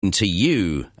to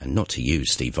you, and not to you,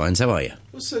 Steve Vines. How are you?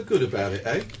 What's so good about it,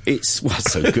 eh?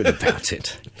 What's so good about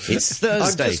it? It's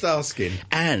Thursday. I'm just asking.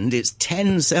 And it's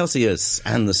 10 Celsius,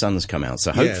 and the sun's come out,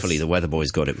 so hopefully the weather boys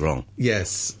got it wrong.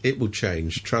 Yes, it will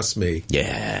change, trust me.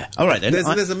 Yeah. All right, then.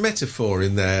 There's a metaphor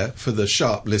in there for the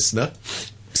sharp listener.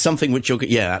 Something which you'll...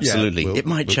 Yeah, absolutely. Yeah, it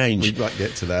might change. We might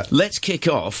get to that. Let's kick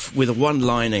off with a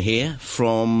one-liner here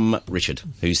from Richard,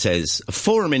 who says, "A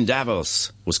forum in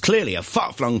Davos was clearly a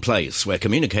far-flung place where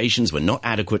communications were not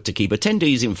adequate to keep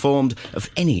attendees informed of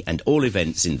any and all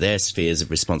events in their spheres of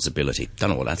responsibility." Don't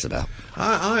know what that's about.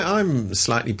 I'm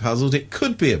slightly puzzled. It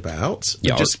could be about,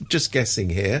 just guessing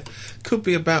here, could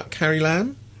be about Carrie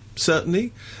Lam.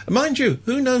 Certainly. Mind you,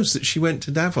 who knows that she went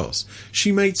to Davos?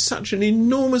 She made such an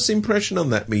enormous impression on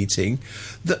that meeting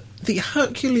that the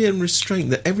Herculean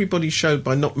restraint that everybody showed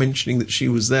by not mentioning that she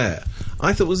was there,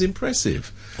 I thought was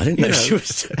impressive. I didn't know she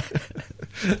was...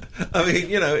 I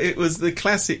mean, it was the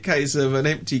classic case of an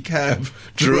empty cab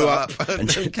drew up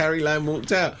and Carrie Lam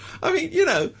walked out. I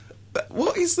mean,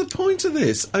 what is the point of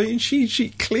this? I mean, she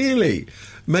clearly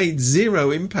made zero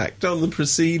impact on the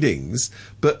proceedings,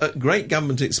 but at great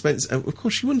government expense. And of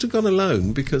course, she wouldn't have gone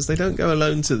alone, because they don't go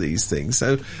alone to these things.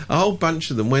 So a whole bunch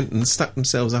of them went and stuck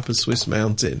themselves up a Swiss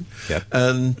mountain,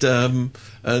 and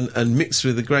mixed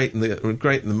with the great and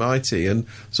the mighty. And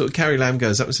sort of Carrie Lam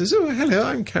goes up and says, "Oh, hello,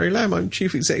 I'm Carrie Lam. I'm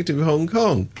Chief Executive of Hong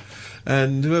Kong."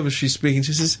 And whoever she's speaking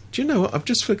to says, "Do you know what? I've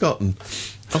just forgotten.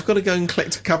 I've got to go and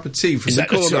collect a cup of tea from the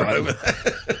corner over there."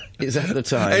 Is that the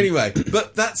time? Anyway,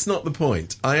 but that's not the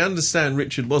point. I understand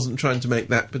Richard wasn't trying to make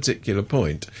that particular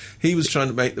point. He was trying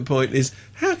to make the point is,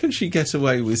 how can she get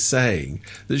away with saying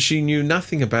that she knew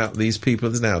nothing about these people?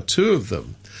 There's now two of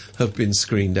them have been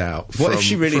screened out. What if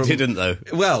she really didn't, though?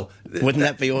 Well, wouldn't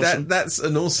that be awesome? That's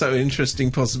an also interesting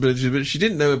possibility, but she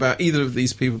didn't know about either of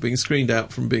these people being screened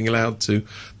out from being allowed to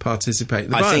participate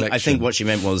in the by-election. I think what she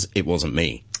meant was, it wasn't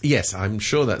me. Yes, I'm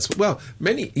sure that's... Well,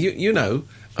 many...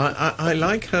 I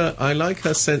like her. I like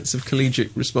her sense of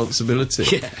collegiate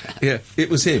responsibility. Yeah, it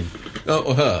was him,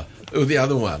 or her, or the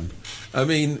other one. I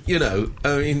mean,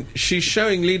 she's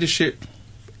showing leadership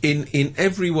in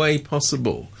every way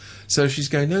possible. So she's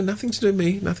going, no, nothing to do with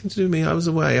me, nothing to do with me. I was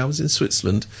away. I was in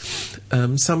Switzerland.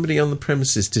 Somebody on the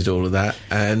premises did all of that,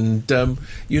 and there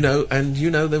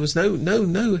was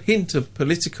no hint of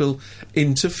political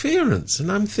interference.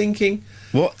 And I'm thinking,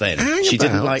 what then? She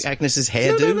didn't like Agnes's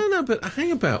hairdo? No, but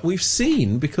hang about. We've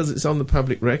seen, because it's on the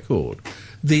public record,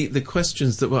 the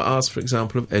questions that were asked, for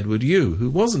example, of Edward Yu, who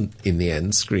wasn't, in the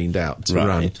end, screened out to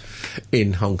run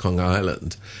in Hong Kong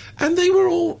Island. And they were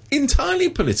all entirely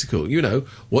political.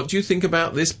 What do you think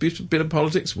about this bit of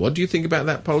politics? What do you think about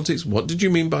that politics? What did you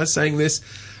mean by saying this?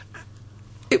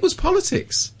 It was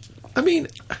politics. I mean,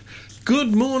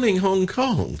 good morning, Hong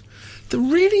Kong. The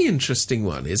really interesting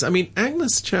one is,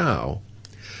 Agnes Chow,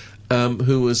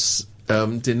 who was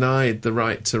denied the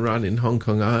right to run in Hong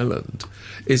Kong Island,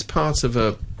 is part of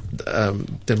a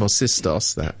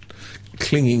Demosistos, that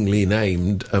clingingly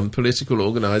named political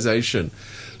organisation,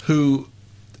 who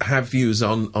have views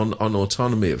on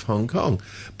autonomy of Hong Kong.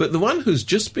 But the one who's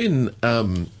just been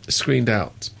screened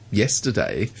out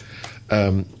yesterday,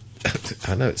 I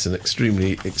know it's an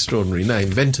extremely extraordinary name,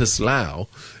 Ventus Lau,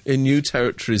 in New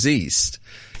Territories East,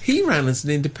 he ran as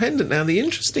an independent. Now, the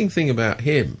interesting thing about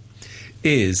him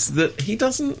is that he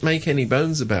doesn't make any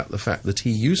bones about the fact that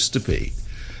he used to be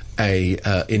a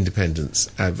independence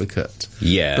advocate.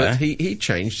 Yeah. But he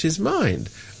changed his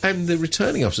mind. And the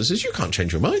returning officer says, you can't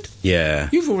change your mind. Yeah.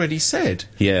 You've already said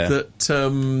that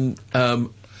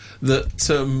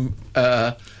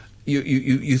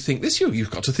you think this, you've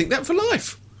got to think that for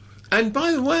life. And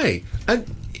by the way,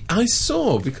 and I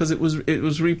saw, because it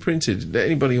was reprinted,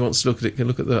 anybody who wants to look at it can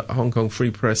look at the Hong Kong Free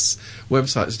Press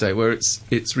website today, where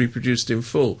it's reproduced in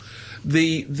full.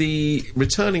 The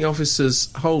returning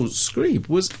officer's whole screed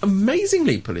was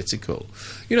amazingly political.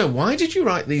 Why did you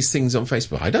write these things on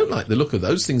Facebook? I don't like the look of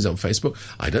those things on Facebook.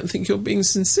 I don't think you're being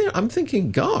sincere. I'm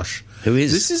thinking, gosh,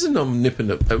 this is an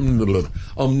omnipotent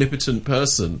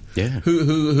person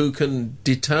who can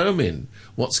determine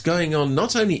what's going on,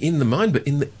 not only in the mind, but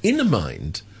in the inner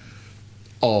mind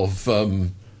of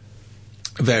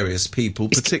various people,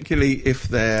 particularly if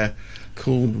they're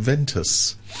called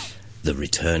Ventus. The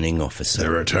returning officer. The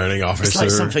returning officer. It's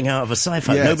like something out of a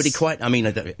sci-fi. Yes. Nobody quite...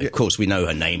 of course, we know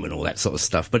her name and all that sort of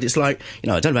stuff, but it's like,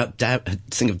 I don't know about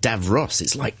think of Davros.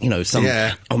 It's like, some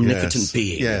omnipotent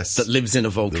being that lives in a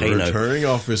volcano. The returning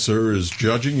officer is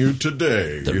judging you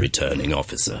today. The returning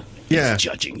officer is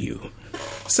judging you.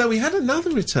 So we had another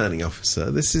returning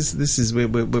officer. This is we're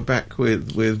back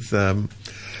with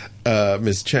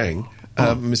Ms. Cheng.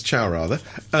 Miss Chow, rather.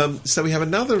 So we have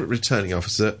another returning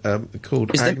officer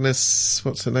called Agnes.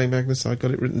 What's her name, Agnes? I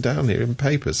got it written down here in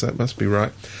paper, so that must be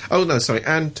right. Oh, no, sorry,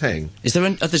 Anne Teng. Is there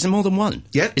there's more than one?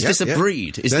 Yeah. Is this a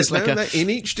breed? Is this like in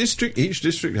each district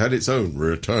had its own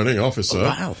returning officer. Oh,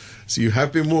 wow. So you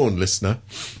have been warned, listener.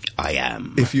 I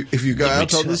am. If you go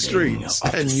out on the streets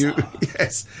and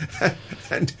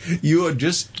and you are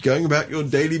just going about your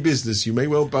daily business, you may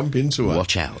well bump into her.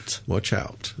 Watch out. Watch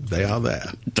out. They are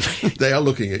there. They are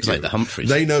looking at you. Like the Humphreys.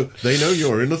 They know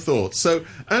your inner thoughts. So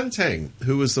Anne Teng,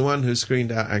 who was the one who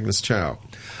screened out Agnes Chow,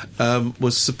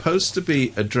 was supposed to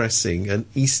be addressing an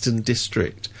Eastern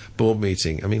District board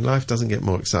meeting. I mean, life doesn't get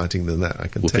more exciting than that, I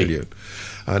can tell you.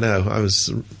 I know. I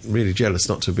was really jealous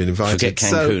not to have been invited. Forget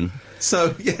Cancun.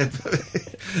 So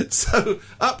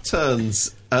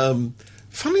Upturn's,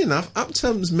 funnily enough,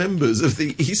 Upturn's members of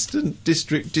the Eastern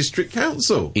District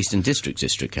Council. Eastern District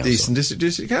Council. Eastern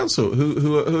District Council,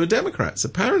 who are Democrats.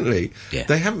 Apparently,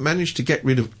 they haven't managed to get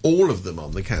rid of all of them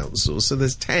on the council, so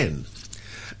there's 10.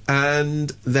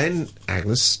 And then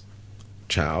Agnes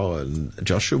Chow and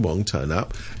Joshua Wong turn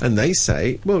up, and they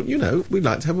say, well, we'd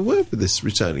like to have a word with this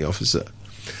returning officer.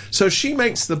 So she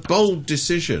makes the bold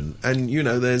decision, and,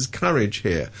 there's courage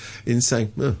here in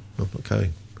saying, no, I'm not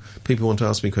going. People want to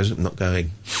ask me questions, I'm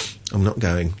not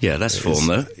going. Yeah, that's form,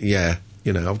 though. Yeah,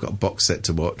 I've got a box set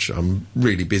to watch. I'm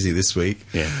really busy this week.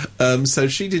 Yeah. So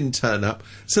she didn't turn up.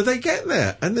 So they get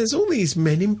there, and there's all these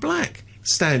men in black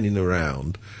standing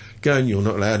around going, you're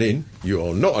not allowed in,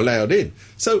 you're not allowed in.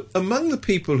 So among the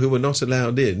people who were not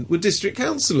allowed in were district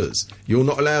councillors. You're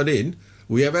not allowed in.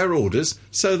 We have our orders.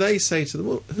 So they say to them,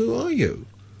 well, who are you?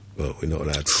 Well, we're not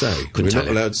allowed to say. Couldn't tell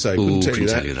you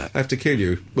that. I have to kill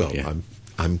you. Well, yeah.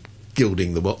 I'm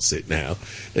gilding the what's it now.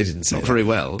 They didn't say not very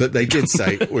well. But they did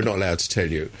say, we're not allowed to tell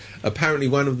you. Apparently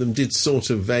one of them did sort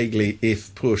of vaguely,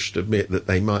 if pushed, admit that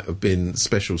they might have been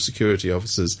special security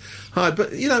officers hired.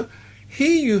 But,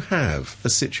 here you have a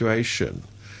situation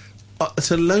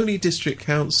at a lowly district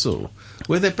council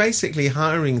where they're basically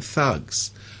hiring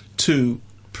thugs to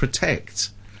protect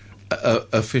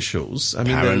officials. I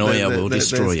mean, paranoia will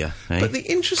destroy you. Eh? But the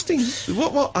interesting,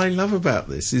 what I love about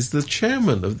this is the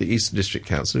chairman of the Eastern District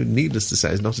Council, who, needless to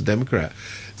say, is not a Democrat,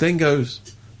 then goes,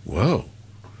 well,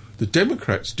 the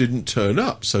Democrats didn't turn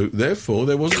up, so therefore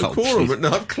there wasn't a quorum, and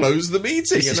I've closed the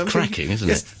meeting. This is cracking, isn't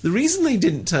it? Yes, the reason they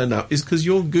didn't turn up is because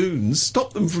your goons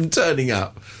stopped them from turning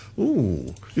up.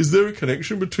 Ooh, is there a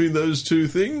connection between those two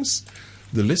things?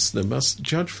 The listener must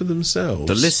judge for themselves.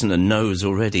 The listener knows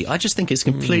already. I just think it's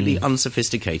completely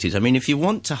unsophisticated. I mean, if you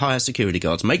want to hire security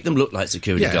guards, make them look like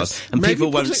security guards, and maybe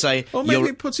people won't say... Or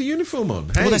maybe put a uniform on.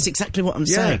 Hey. Well, that's exactly what I'm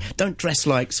saying. Don't dress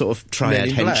like sort of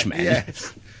triad henchmen.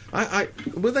 Yes.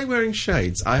 Were they wearing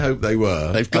shades? I hope they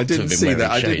were. They've got to have been wearing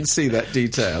shades. I didn't see that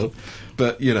detail.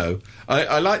 But,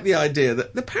 I like the idea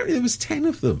that apparently there was 10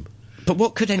 of them. But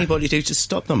what could anybody do to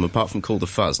stop them apart from call the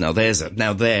fuzz? Now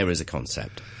there is a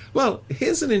concept. Well,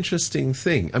 here's an interesting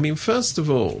thing. I mean, first of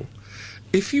all,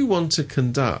 if you want to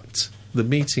conduct the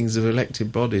meetings of elected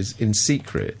bodies in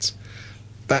secret,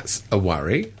 that's a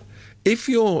worry. If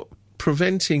you're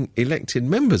preventing elected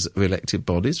members of elected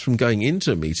bodies from going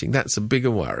into a meeting, that's a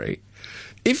bigger worry.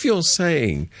 If you're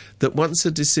saying that once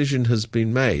a decision has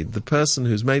been made, the person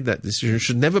who's made that decision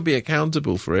should never be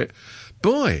accountable for it,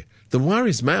 boy, the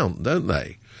worries mount, don't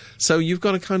they? So you've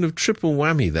got a kind of triple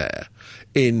whammy there.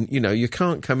 You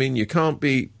can't come in, you can't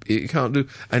do,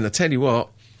 and I tell you what,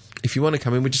 if you want to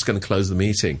come in, we're just going to close the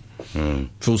meeting.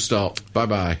 Full stop.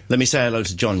 Bye-bye. Let me say hello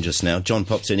to John just now. John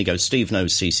pops in, he goes, Steve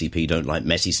knows CCP don't like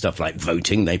messy stuff like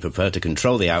voting. They prefer to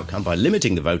control the outcome by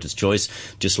limiting the voter's choice,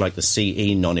 just like the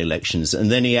CE non-elections.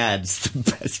 And then he adds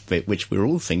the best bit, which we're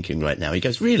all thinking right now. He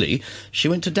goes, really? She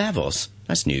went to Davos?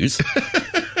 That's news.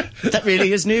 That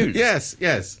really is news.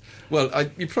 Yes. Well,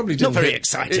 you probably didn't... Not very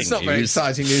exciting news. It's not very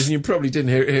exciting news, and you probably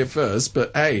didn't hear it here first,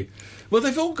 but hey... Well,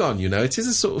 they've all gone, It is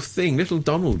a sort of thing. Little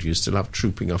Donald used to love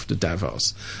trooping off to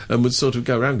Davos and would sort of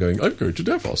go around going, I'm going to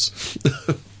Davos.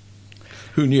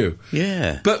 Who knew?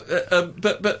 Yeah. But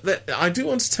I do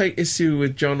want to take issue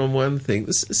with John on one thing.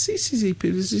 The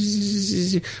CCP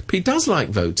does like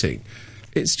voting.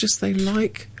 It's just they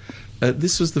like...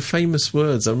 this was the famous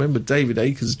words. I remember David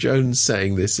Akers-Jones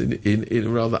saying this in a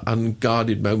rather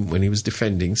unguarded moment when he was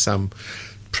defending some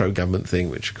pro-government thing,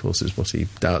 which, of course, is what he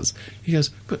does. He goes,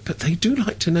 but they do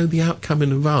like to know the outcome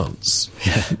in advance.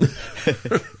 Yeah.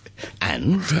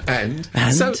 And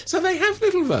so they have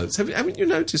little votes. Haven't you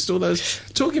noticed all those...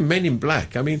 Talking men in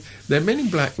black, I mean, they're men in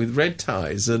black with red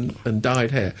ties and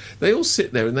dyed hair. They all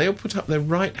sit there and they all put up their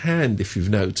right hand, if you've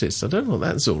noticed. I don't know what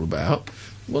that's all about.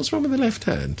 What's wrong with the left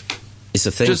hand? It's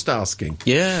a thing. Just asking.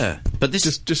 Yeah, but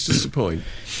this Just as a point.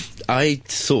 I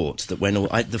thought that when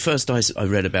the first I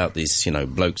read about these,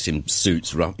 blokes in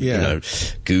suits,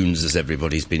 goons, as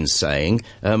everybody's been saying,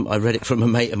 I read it from a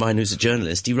mate of mine who's a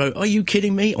journalist. He wrote, "Are you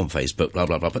kidding me?" on Facebook, blah,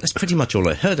 blah, blah. But that's pretty much all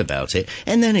I heard about it.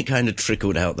 And then it kind of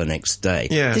trickled out the next day.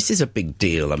 Yeah. This is a big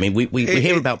deal. I mean, we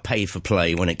hear about pay for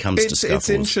play when it comes to scuffles. It's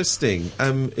interesting.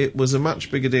 It was a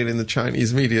much bigger deal in the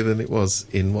Chinese media than it was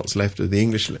in what's left of the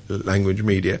English language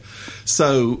media.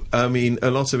 So, I mean,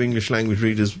 a lot of English language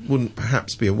readers wouldn't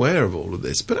perhaps be aware of all of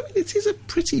this, but I mean, it is a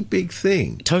pretty big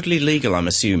thing. Totally legal, I'm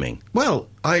assuming. Well,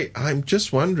 I'm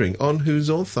just wondering on whose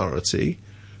authority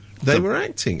they were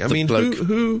acting. I mean,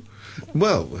 who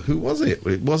was it?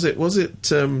 Was it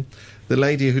the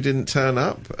lady who didn't turn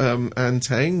up, Anne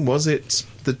Tang? Was it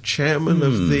the chairman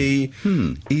of the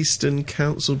Eastern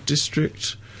Council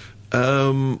District?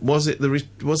 Was it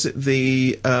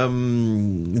the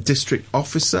district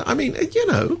officer? I mean,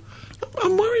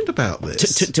 I'm worried about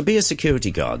this. To be a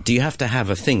security guard, do you have to have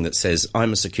a thing that says,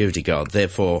 I'm a security guard,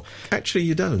 therefore... Actually,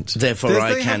 you don't. Therefore,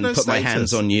 I can put my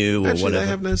hands on you, or Actually, whatever. They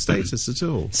have no status at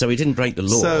all. So he didn't break the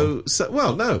law.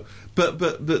 Well, no.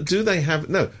 But do they have...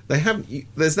 No, they haven't...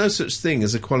 There's no such thing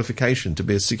as a qualification to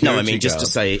be a security guard. No, I mean, just to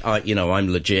say,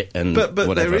 I'm legit and But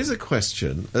whatever. There is a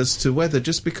question as to whether,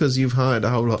 just because you've hired a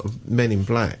whole lot of men in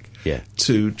black... Yeah.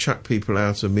 To chuck people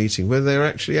out of a meeting, whether they're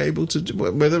actually able to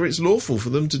whether it's lawful for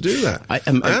them to do that. I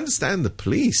understand the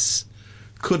police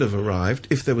could have arrived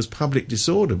if there was public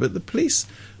disorder, but the police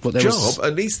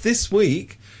at least this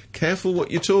week, careful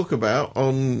what you talk about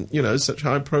on, such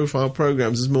high-profile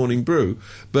programmes as Morning Brew,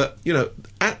 but,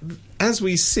 as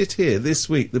we sit here this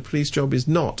week, the police job is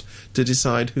not to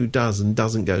decide who does and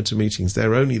doesn't go to meetings.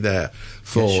 They're only there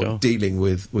for dealing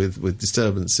with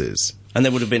disturbances. And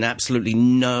there would have been absolutely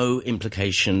no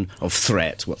implication of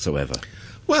threat whatsoever.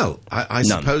 Well, I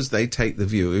suppose they take the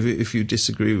view. If you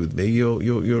disagree with me,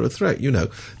 you're a threat.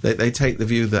 They take the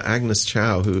view that Agnes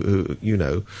Chow,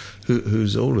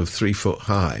 who's all of 3 foot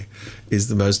high, is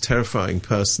the most terrifying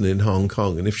person in Hong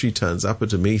Kong. And if she turns up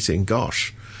at a meeting,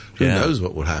 gosh, who knows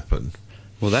what will happen?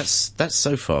 Well, that's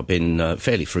so far been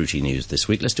fairly fruity news this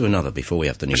week. Let's do another before we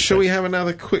have the news. Shall we have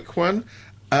another quick one?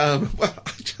 Well,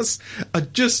 let's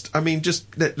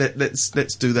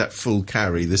do that full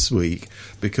carry this week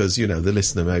because, the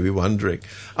listener may be wondering.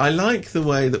 I like the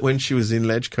way that when she was in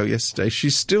Legco yesterday,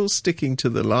 she's still sticking to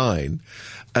the line.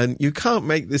 And you can't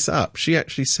make this up. She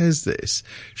actually says this.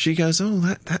 She goes,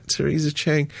 that Theresa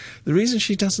Cheng, the reason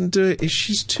she doesn't do it is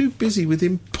she's too busy with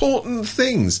important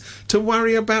things to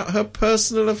worry about her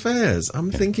personal affairs.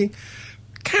 I'm thinking...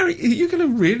 Carrie, are you going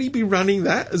to really be running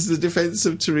that as the defence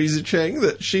of Theresa Cheng,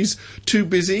 that she's too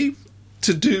busy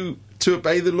to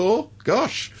obey the law?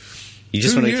 Gosh. You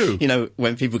just want to,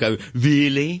 when people go,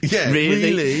 really? Yeah,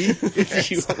 really?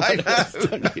 Yes, I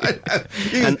know.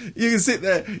 You can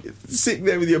sitting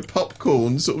there with your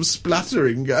popcorn, sort of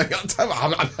spluttering, going,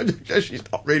 she's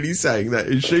not really saying that,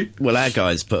 is she? Well, our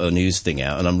guys put a news thing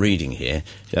out, and I'm reading here.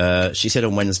 She said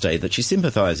on Wednesday that she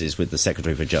sympathises with the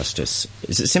Secretary for Justice.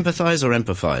 Is it sympathise or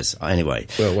empathise? Anyway,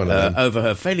 well, one of them. Over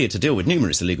her failure to deal with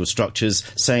numerous illegal structures,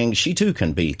 saying she too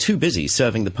can be too busy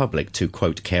serving the public to,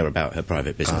 quote, care about her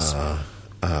private business.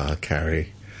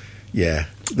 Carrie. Yeah,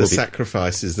 the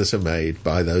sacrifices that are made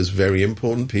by those very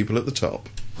important people at the top.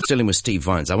 Still in with Steve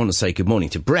Vines, I want to say good morning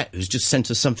to Brett, who's just sent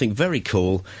us something very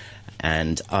cool.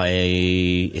 And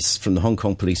it's from the Hong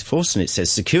Kong Police Force, and it says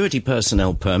security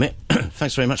personnel permit.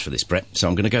 Thanks very much for this, Brett. So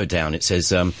I'm going to go down. It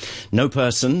says, no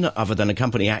person other than a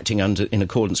company acting in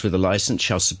accordance with a licence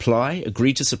shall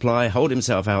agree to supply, hold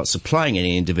himself out supplying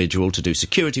any individual to do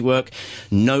security work.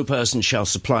 No person shall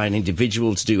supply an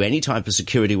individual to do any type of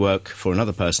security work for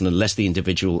another person unless the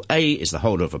individual, A, is the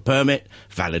holder of a permit,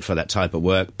 valid for that type of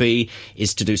work, B,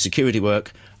 is to do security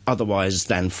work otherwise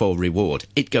than for reward.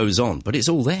 It goes on, but it's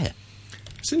all there.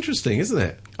 It's interesting, isn't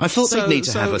it? I thought they'd need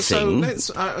to have a thing.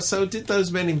 So did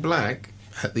those men in black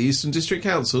at the Eastern District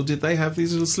Council, did they have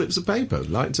these little slips of paper?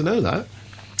 I'd like to know that.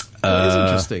 That is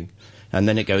interesting. And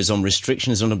then it goes on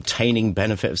restrictions on obtaining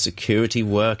benefit of security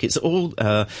work. It's all...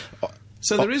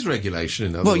 so there is regulation,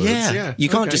 in other words. Yeah. You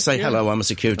can't just say, hello, I'm a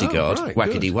security guard, right,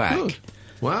 whackety-whack. Good.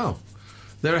 Wow.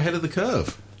 They're ahead of the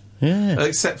curve. Yeah.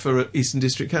 Except for Eastern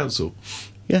District Council.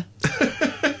 Yeah.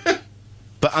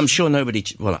 But I'm sure nobody...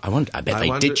 I bet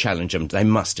they did challenge them. They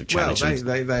must have challenged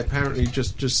them. They apparently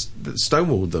just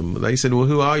stonewalled them. They said, well,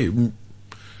 who are you?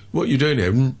 What are you doing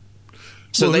here?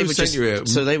 So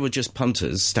they were just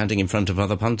punters standing in front of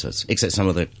other punters, except some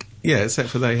of the... Yeah, except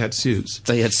for they had suits.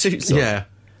 They had suits on.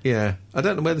 Yeah. I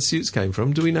don't know where the suits came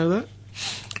from. Do we know that?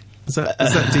 Has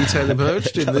that detail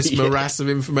emerged in this morass of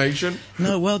information?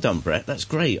 No, well done, Brett. That's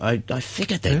great. I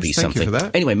figured there'd be thank you something. for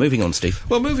that. Anyway, moving on, Steve.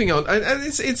 Well, moving on, and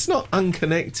it's not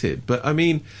unconnected, but I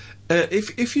mean,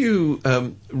 if you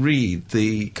read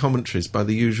the commentaries by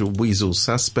the usual weasel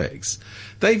suspects,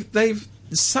 they've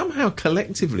somehow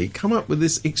collectively come up with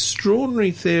this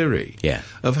extraordinary theory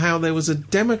of how there was a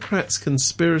Democrats'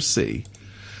 conspiracy.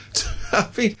 I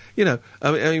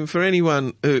mean, for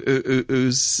anyone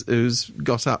who's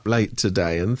got up late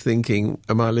today and thinking,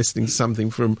 am I listening to something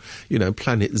from,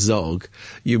 Planet Zog?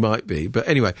 You might be. But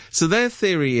anyway, so their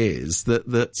theory is that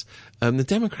the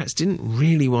Democrats didn't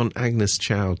really want Agnes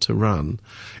Chow to run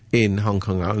in Hong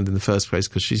Kong Island in the first place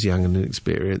because she's young and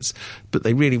inexperienced, but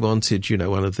they really wanted,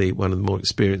 one of the more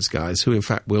experienced guys who in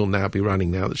fact will now be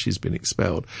running now that she's been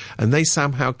expelled. And they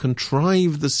somehow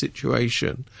contrived the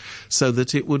situation so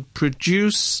that it would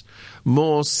produce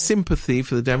more sympathy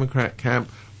for the Democrat camp,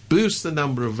 boost the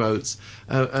number of votes,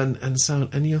 and so on.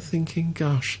 And you're thinking,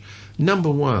 gosh,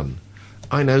 number one,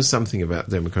 I know something about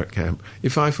the Democrat camp.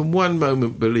 If I for one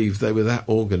moment believed they were that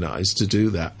organised to do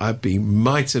that, I'd be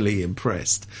mightily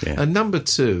impressed. Yeah. And number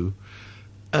two,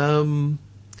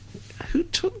 who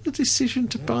took the decision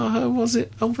to bar her, was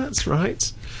it? Oh, that's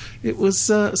right. It was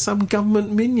some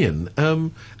government minion.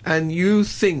 And you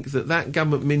think that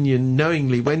government minion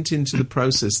knowingly went into the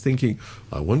process thinking,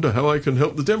 I wonder how I can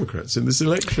help the Democrats in this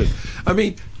election. I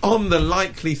mean, on the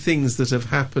likely things that have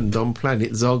happened on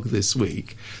Planet Zog this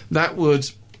week, that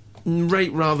would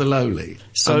rate rather lowly.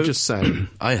 So, I'm just saying.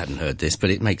 I hadn't heard this,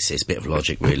 but it's a bit of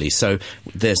logic, really. So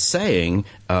they're saying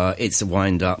it's a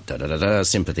wind-up,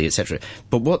 sympathy, etc.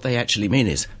 But what they actually mean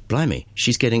is, blimey,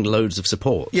 she's getting loads of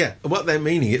support. Yeah, what they're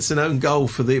meaning, it's an own goal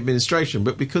for the administration,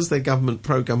 but because they're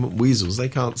pro-government weasels, they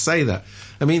can't say that.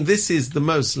 I mean, this is the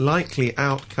most likely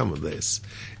outcome of this,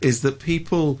 is that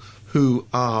people who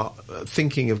are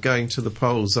thinking of going to the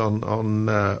polls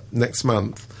on next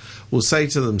month will say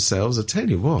to themselves, I tell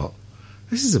you what,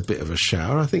 this is a bit of a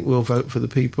shower. I think we'll vote for the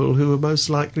people who are most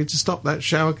likely to stop that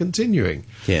shower continuing.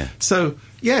 Yeah. So,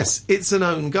 yes, it's an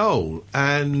own goal.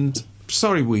 And,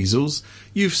 sorry, weasels,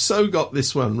 you've so got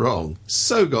this one wrong.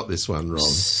 So,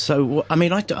 I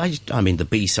mean, I mean, the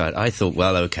B-side, I thought,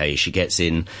 well, OK, she gets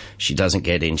in, she doesn't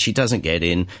get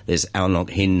in, there's Ao Nok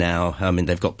Hin now. I mean,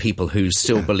 they've got people who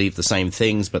still believe the same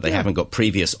things, but they haven't got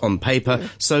previous on paper,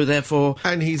 so therefore...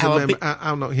 And he's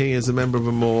Ao Nok Hin is a member of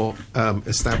a more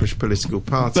established political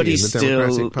party in the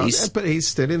Democratic Party. But he's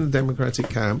still in the Democratic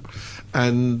camp,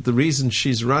 and the reason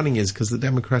she's running is because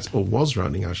was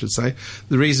running, I should say.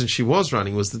 The reason she was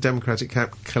running was the Democratic camp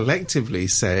collectively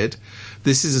said,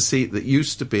 this is a seat that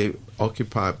used to be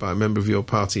occupied by a member of your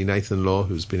party, Nathan Law,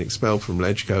 who's been expelled from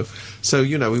LegCo. So,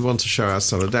 we want to show our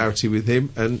solidarity with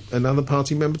him, and another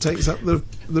party member takes up the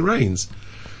reins.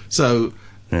 So,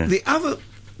 the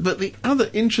other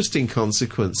interesting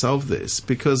consequence of this,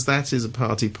 because that is a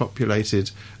party populated,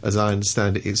 as I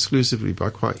understand it, exclusively by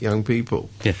quite young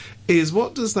people, is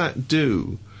what does that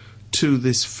do to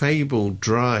this fabled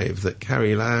drive that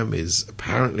Carrie Lam is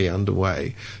apparently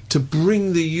underway to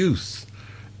bring the youth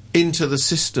into the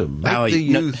system, make our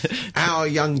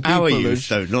young people. Our youth,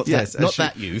 though, not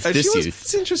that youth, this youth.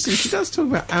 It's interesting, she does talk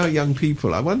about our young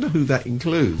people. I wonder who that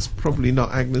includes. Probably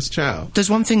not Agnes Chow. There's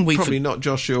one thing Probably not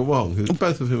Joshua Wong,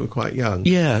 both of whom are quite young.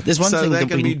 Yeah, there's one thing so they're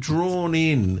going to be drawn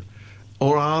in,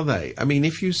 or are they? I mean,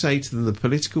 if you say to them the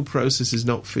political process is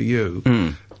not for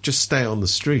you, just stay on the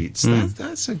streets.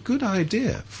 That's a good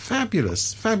idea.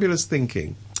 Fabulous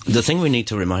thinking. The thing we need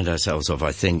to remind ourselves of,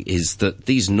 I think, is that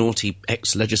these naughty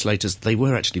ex-legislators, they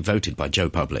were actually voted by Joe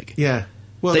Public. Yeah.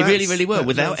 Well, they really, really were,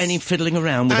 without any fiddling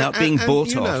around, without being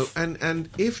bought off. And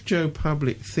if Joe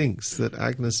Public thinks that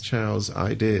Agnes Chow's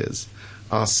ideas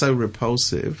are so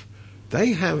repulsive,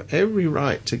 they have every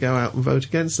right to go out and vote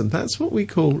against them. That's what we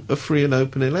call a free and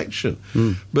open election.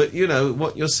 But,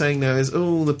 what you're saying now is,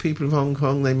 the people of Hong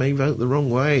Kong, they may vote the wrong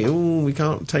way. We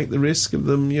can't take the risk of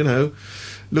them,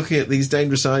 looking at these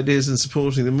dangerous ideas and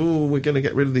supporting them. We're going to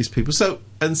get rid of these people. So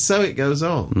it goes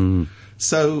on.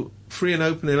 So, free and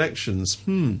open elections.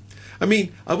 I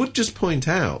mean, I would just point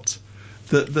out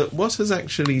that what has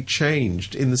actually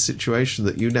changed in the situation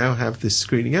that you now have this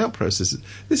screening out process,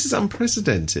 this is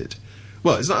unprecedented.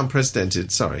 Well, it's not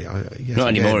unprecedented, sorry. Not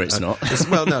anymore, it's not.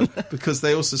 Well, no, because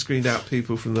they also screened out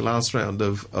people from the last round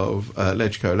of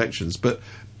LegCo elections. But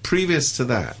previous to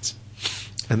that,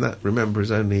 and that, remember,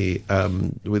 is only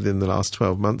within the last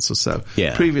 12 months or so.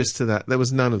 Yeah. Previous to that, there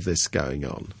was none of this going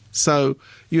on. So,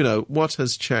 what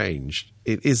has changed?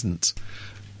 It isn't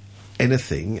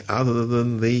anything other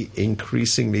than the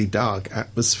increasingly dark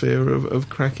atmosphere of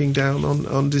cracking down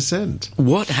on dissent.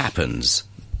 What happens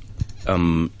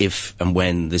if and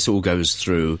when this all goes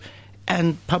through,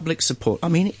 and public support. I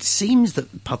mean, it seems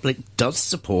that the public does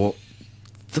support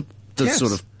the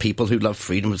sort of people who love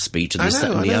freedom of speech and this,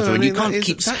 that, and the other. And you can't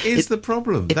keep... That is the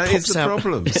problem. That is the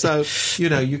problem. So,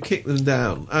 you kick them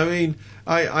down. I mean,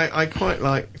 I quite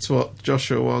liked what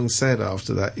Joshua Wong said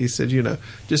after that. He said,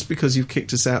 just because you've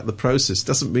kicked us out of the process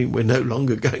doesn't mean we're no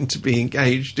longer going to be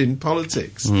engaged in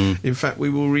politics. In fact, we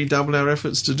will redouble our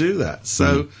efforts to do that.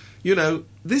 So,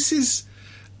 this is,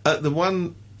 at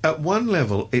one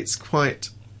level, it's quite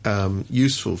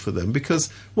useful for them, because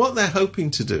what they're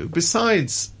hoping to do,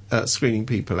 besides screening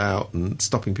people out and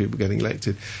stopping people getting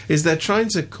elected, is they're trying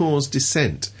to cause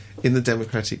dissent in the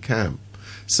Democratic camp.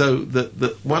 So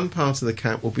that one part of the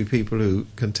camp will be people who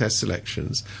contest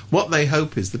elections. What they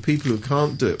hope is the people who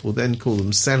can't do it will then call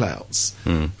them sellouts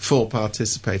for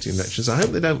participating in elections. I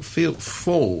hope they don't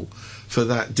fall for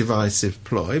that divisive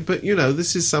ploy. But,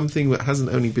 this is something that hasn't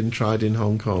only been tried in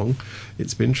Hong Kong.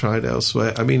 It's been tried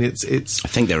elsewhere. I mean, it's... I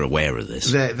think they're aware of this.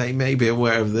 They may be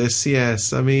aware of this,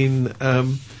 yes. I mean...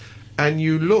 and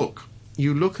you look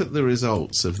at the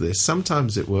results of this.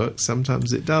 Sometimes it works,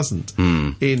 sometimes it doesn't.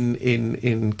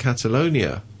 In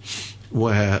Catalonia,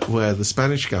 where the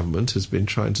Spanish government has been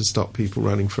trying to stop people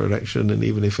running for election, and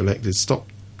even if elected,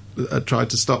 tried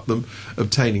to stop them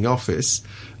obtaining office,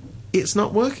 it's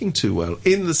not working too well,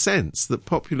 in the sense that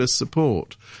popular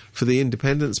support for the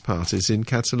independence parties in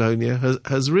Catalonia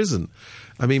has risen.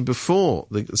 I mean, before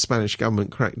the Spanish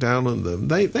government cracked down on them,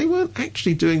 they weren't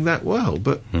actually doing that well.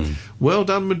 But well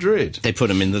done, Madrid. They put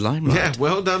them in the limelight. Yeah,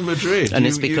 well done, Madrid. And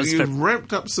it's because you've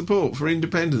ramped up support for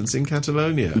independence in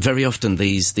Catalonia. Very often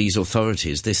these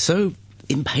authorities, they're so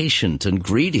impatient and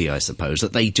greedy, I suppose,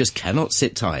 that they just cannot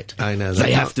sit tight. I know.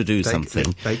 They have to do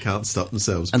something. They can't stop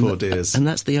themselves, poor dears. And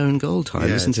that's the own goal time,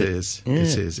 isn't it? It is. Yeah.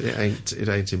 It is. It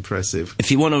ain't impressive.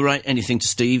 If you want to write anything to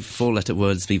Steve, 4-letter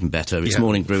words, even better. It's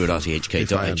morningbrew@rthk.hk.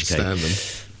 If I understand them.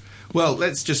 Well,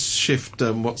 let's just shift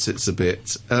what's it's a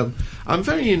bit. I'm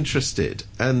very interested,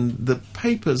 and the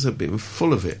papers have been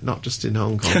full of it, not just in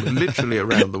Hong Kong, but literally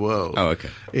around the world. Oh, okay.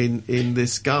 In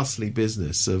this ghastly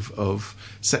business of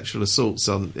sexual assaults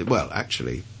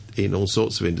actually in all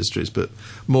sorts of industries, but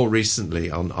more recently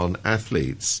on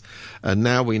athletes. And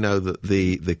now we know that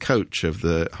the coach of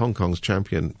the Hong Kong's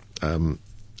champion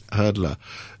hurdler,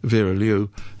 Vera Liu,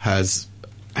 has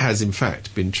in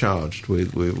fact been charged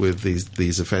with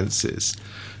these offences.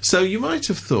 So you might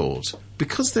have thought,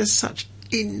 because there's such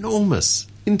enormous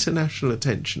international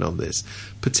attention on this,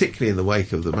 particularly in the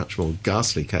wake of the much more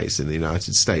ghastly case in the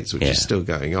United States, which is still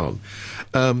going on,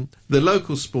 the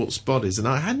local sports bodies, and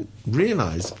I hadn't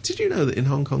realised, did you know that in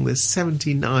Hong Kong there's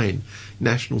 79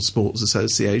 national sports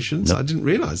associations? Nope. I didn't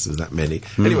realise there was that many.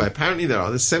 Anyway, apparently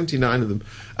there's 79 of them,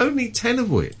 only 10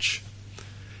 of which,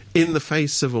 in the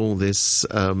face of all this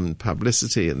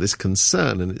publicity and this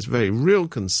concern, and it's very real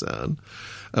concern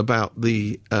about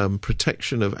the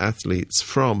protection of athletes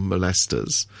from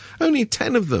molesters, only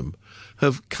 10 of them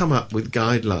have come up with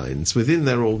guidelines within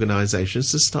their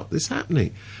organisations to stop this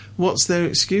happening. What's their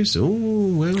excuse?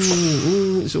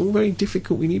 It's all very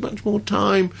difficult. We need much more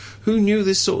time. Who knew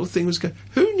this sort of thing was going?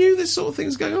 Who knew this sort of thing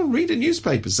was going on? Read a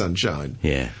newspaper, Sunshine.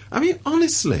 Yeah. I mean,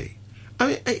 honestly,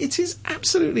 it is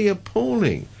absolutely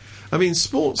appalling. I mean,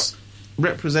 sports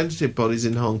representative bodies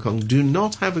in Hong Kong do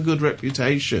not have a good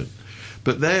reputation,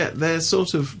 but they're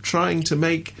sort of trying to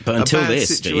make but until a bad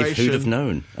this, situation. Steve, who'd have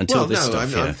known? Until this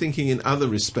stuff, I'm thinking in other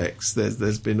respects.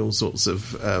 There's been all sorts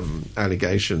of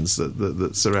allegations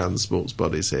that surround the sports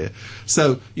bodies here.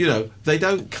 So they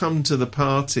don't come to the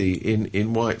party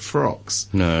in white frocks.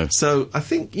 No. So I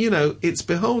think it's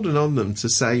beholden on them to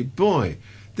say, boy,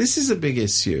 this is a big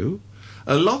issue.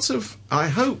 I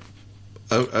hope.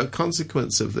 A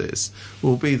consequence of this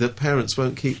will be that parents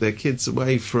won't keep their kids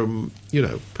away from,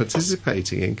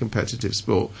 participating in competitive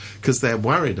sport because they're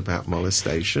worried about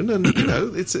molestation, and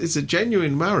it's a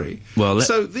genuine worry. Well,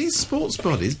 so these sports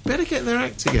bodies better get their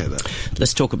act together.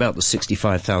 Let's talk about the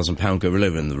 £65,000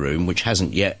 gorilla in the room, which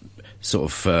hasn't yet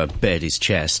sort of bared his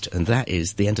chest, and that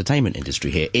is the entertainment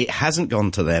industry here. It hasn't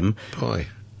gone to them. Boy,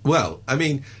 well, I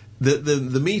mean.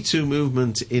 The Me Too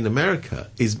movement in America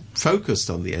is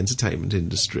focused on the entertainment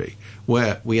industry,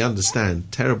 where we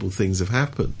understand terrible things have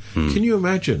happened. Can you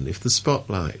imagine if the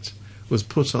spotlight was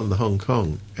put on the Hong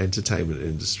Kong entertainment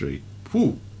industry?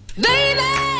 Whew. Baby!